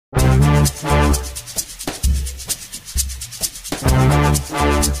Pond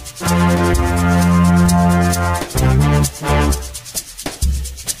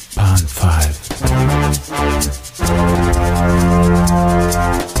 5.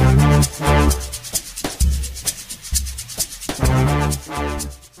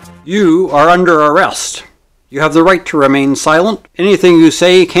 You are under arrest. You have the right to remain silent. Anything you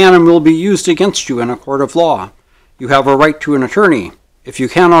say can and will be used against you in a court of law. You have a right to an attorney. If you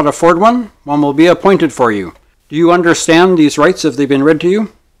cannot afford one will be appointed for you. Do you understand these rights? Have they been read to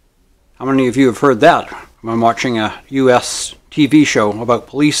you? How many of you have heard that when watching a U.S. TV show about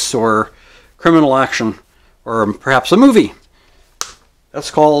police or criminal action, or perhaps a movie? They're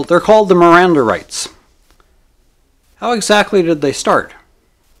called the Miranda Rights. How exactly did they start?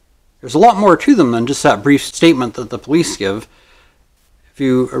 There's a lot more to them than just that brief statement that the police give. If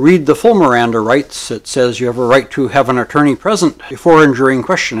you read the full Miranda Rights, it says you have a right to have an attorney present before and during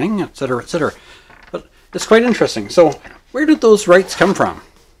questioning, etc., etc. But it's quite interesting. So where did those rights come from?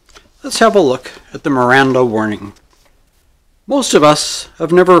 Let's have a look at the Miranda Warning. Most of us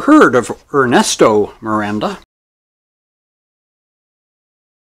have never heard of Ernesto Miranda.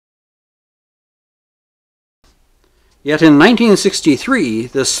 Yet in 1963,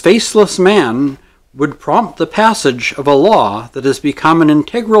 this faceless man would prompt the passage of a law that has become an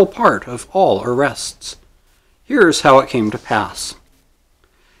integral part of all arrests. Here's how it came to pass.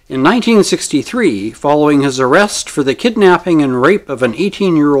 In 1963, following his arrest for the kidnapping and rape of an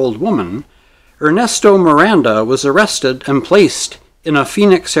 18-year-old woman, Ernesto Miranda was arrested and placed in a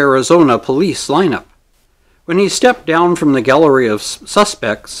Phoenix, Arizona police lineup. When he stepped down from the gallery of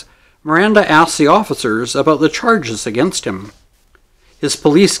suspects, Miranda asked the officers about the charges against him. His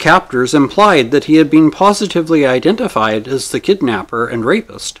police captors implied that he had been positively identified as the kidnapper and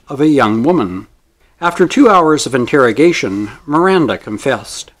rapist of a young woman. After 2 hours of interrogation, Miranda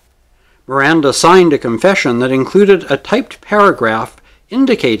confessed. Miranda signed a confession that included a typed paragraph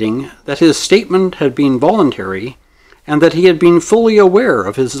indicating that his statement had been voluntary and that he had been fully aware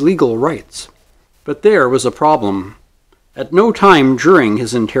of his legal rights. But there was a problem. At no time during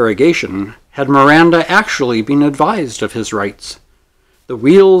his interrogation had Miranda actually been advised of his rights. The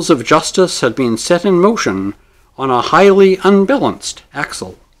wheels of justice had been set in motion on a highly unbalanced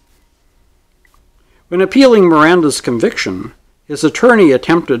axle. When appealing Miranda's conviction, his attorney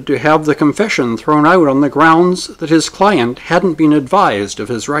attempted to have the confession thrown out on the grounds that his client hadn't been advised of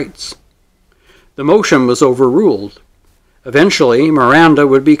his rights. The motion was overruled. Eventually, Miranda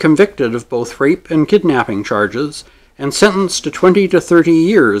would be convicted of both rape and kidnapping charges and sentenced to 20 to 30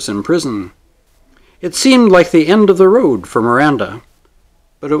 years in prison. It seemed like the end of the road for Miranda,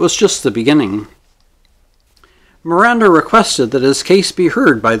 but it was just the beginning. Miranda requested that his case be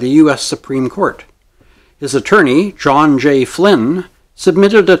heard by the U.S. Supreme Court. His attorney, John J. Flynn,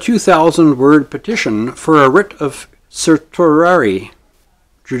 submitted a 2,000-word petition for a writ of certiorari,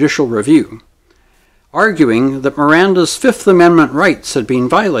 judicial review, arguing that Miranda's Fifth Amendment rights had been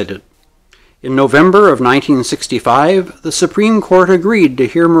violated. In November of 1965, the Supreme Court agreed to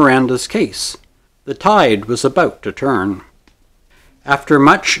hear Miranda's case. The tide was about to turn. After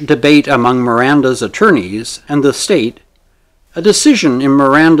much debate among Miranda's attorneys and the state, a decision in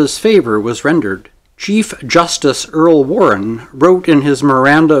Miranda's favor was rendered. Chief Justice Earl Warren wrote in his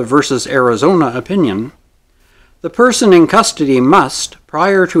Miranda v. Arizona opinion, "The person in custody must,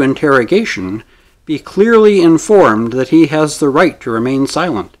 prior to interrogation, be clearly informed that he has the right to remain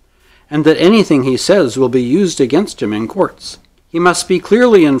silent, and that anything he says will be used against him in courts. He must be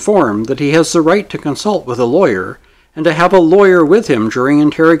clearly informed that he has the right to consult with a lawyer and to have a lawyer with him during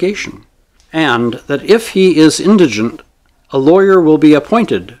interrogation, and that if he is indigent, a lawyer will be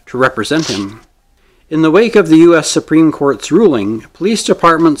appointed to represent him." In the wake of the U.S. Supreme Court's ruling, police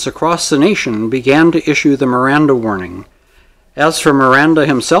departments across the nation began to issue the Miranda Warning. As for Miranda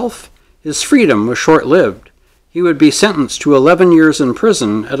himself, his freedom was short-lived. He would be sentenced to 11 years in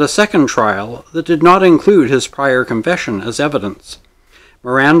prison at a second trial that did not include his prior confession as evidence.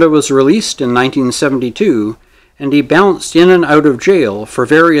 Miranda was released in 1972, and he bounced in and out of jail for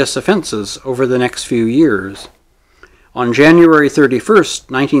various offenses over the next few years. On January 31,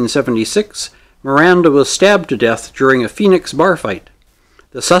 1976, Miranda was stabbed to death during a Phoenix bar fight.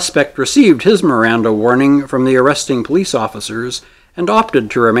 The suspect received his Miranda warning from the arresting police officers and opted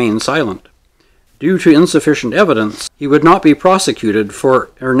to remain silent. Due to insufficient evidence, he would not be prosecuted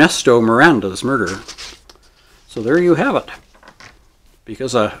for Ernesto Miranda's murder. So there you have it.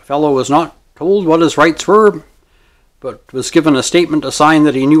 Because a fellow was not told what his rights were, but was given a statement to sign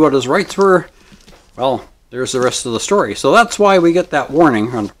that he knew what his rights were, well, there's the rest of the story. So that's why we get that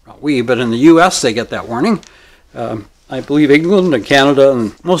warning. Not we, but in the U.S. they get that warning. I believe England and Canada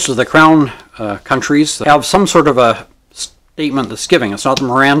and most of the Crown countries have some sort of a statement that's given. It's not the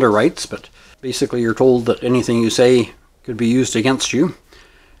Miranda Rights, but basically you're told that anything you say could be used against you.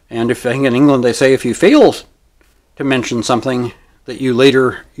 And I think in England they say if you fail to mention something that you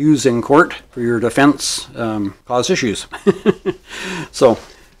later use in court for your defense, cause issues. So,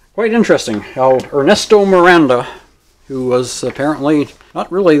 quite interesting how Ernesto Miranda, who was apparently not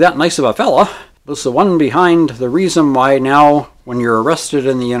really that nice of a fella, was the one behind the reason why now, when you're arrested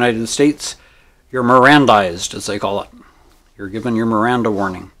in the United States, you're Mirandized, as they call it. You're given your Miranda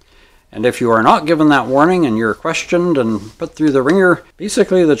warning. And if you are not given that warning and you're questioned and put through the ringer,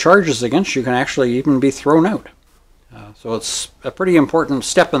 basically the charges against you can actually even be thrown out. So it's a pretty important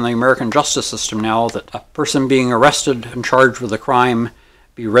step in the American justice system now that a person being arrested and charged with a crime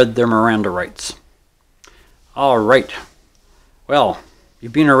be read their Miranda rights. All right. Well,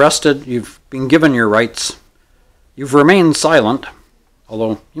 you've been arrested, you've been given your rights, you've remained silent,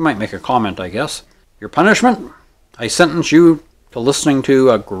 although you might make a comment, I guess. Your punishment? I sentence you to listening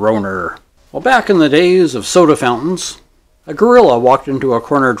to a groaner. Well, back in the days of soda fountains, a gorilla walked into a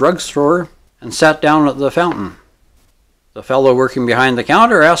corner drugstore and sat down at the fountain. The fellow working behind the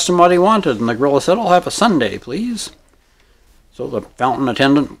counter asked him what he wanted, and the gorilla said, "I'll have a sundae, please." So the fountain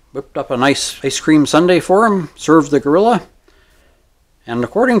attendant whipped up a nice ice cream sundae for him, served the gorilla, and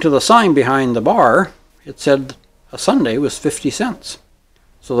according to the sign behind the bar, it said a sundae was 50 cents.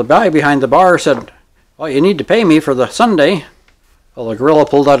 So the guy behind the bar said, "Well, you need to pay me for the sundae." Well, the gorilla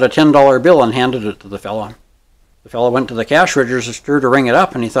pulled out a $10 bill and handed it to the fellow. The fellow went to the cash register to ring it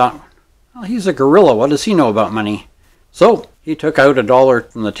up, and he thought, well, he's a gorilla, what does he know about money? So he took out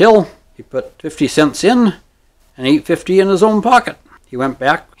 $1 from the till, he put 50 cents in, and ate 50 in his own pocket. He went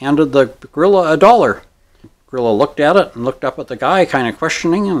back, handed the gorilla $1. The gorilla looked at it and looked up at the guy, kind of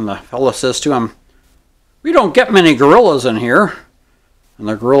questioning, and the fellow says to him, "We don't get many gorillas in here." And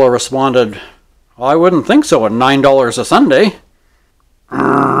the gorilla responded, "Well, I wouldn't think so at $9 a sundae."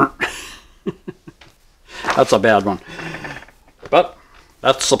 That's a bad one. But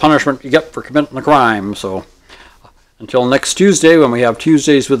that's the punishment you get for committing a crime. So until next Tuesday, when we have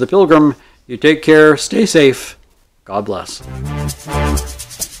Tuesdays with the Pilgrim, you take care, stay safe. God bless.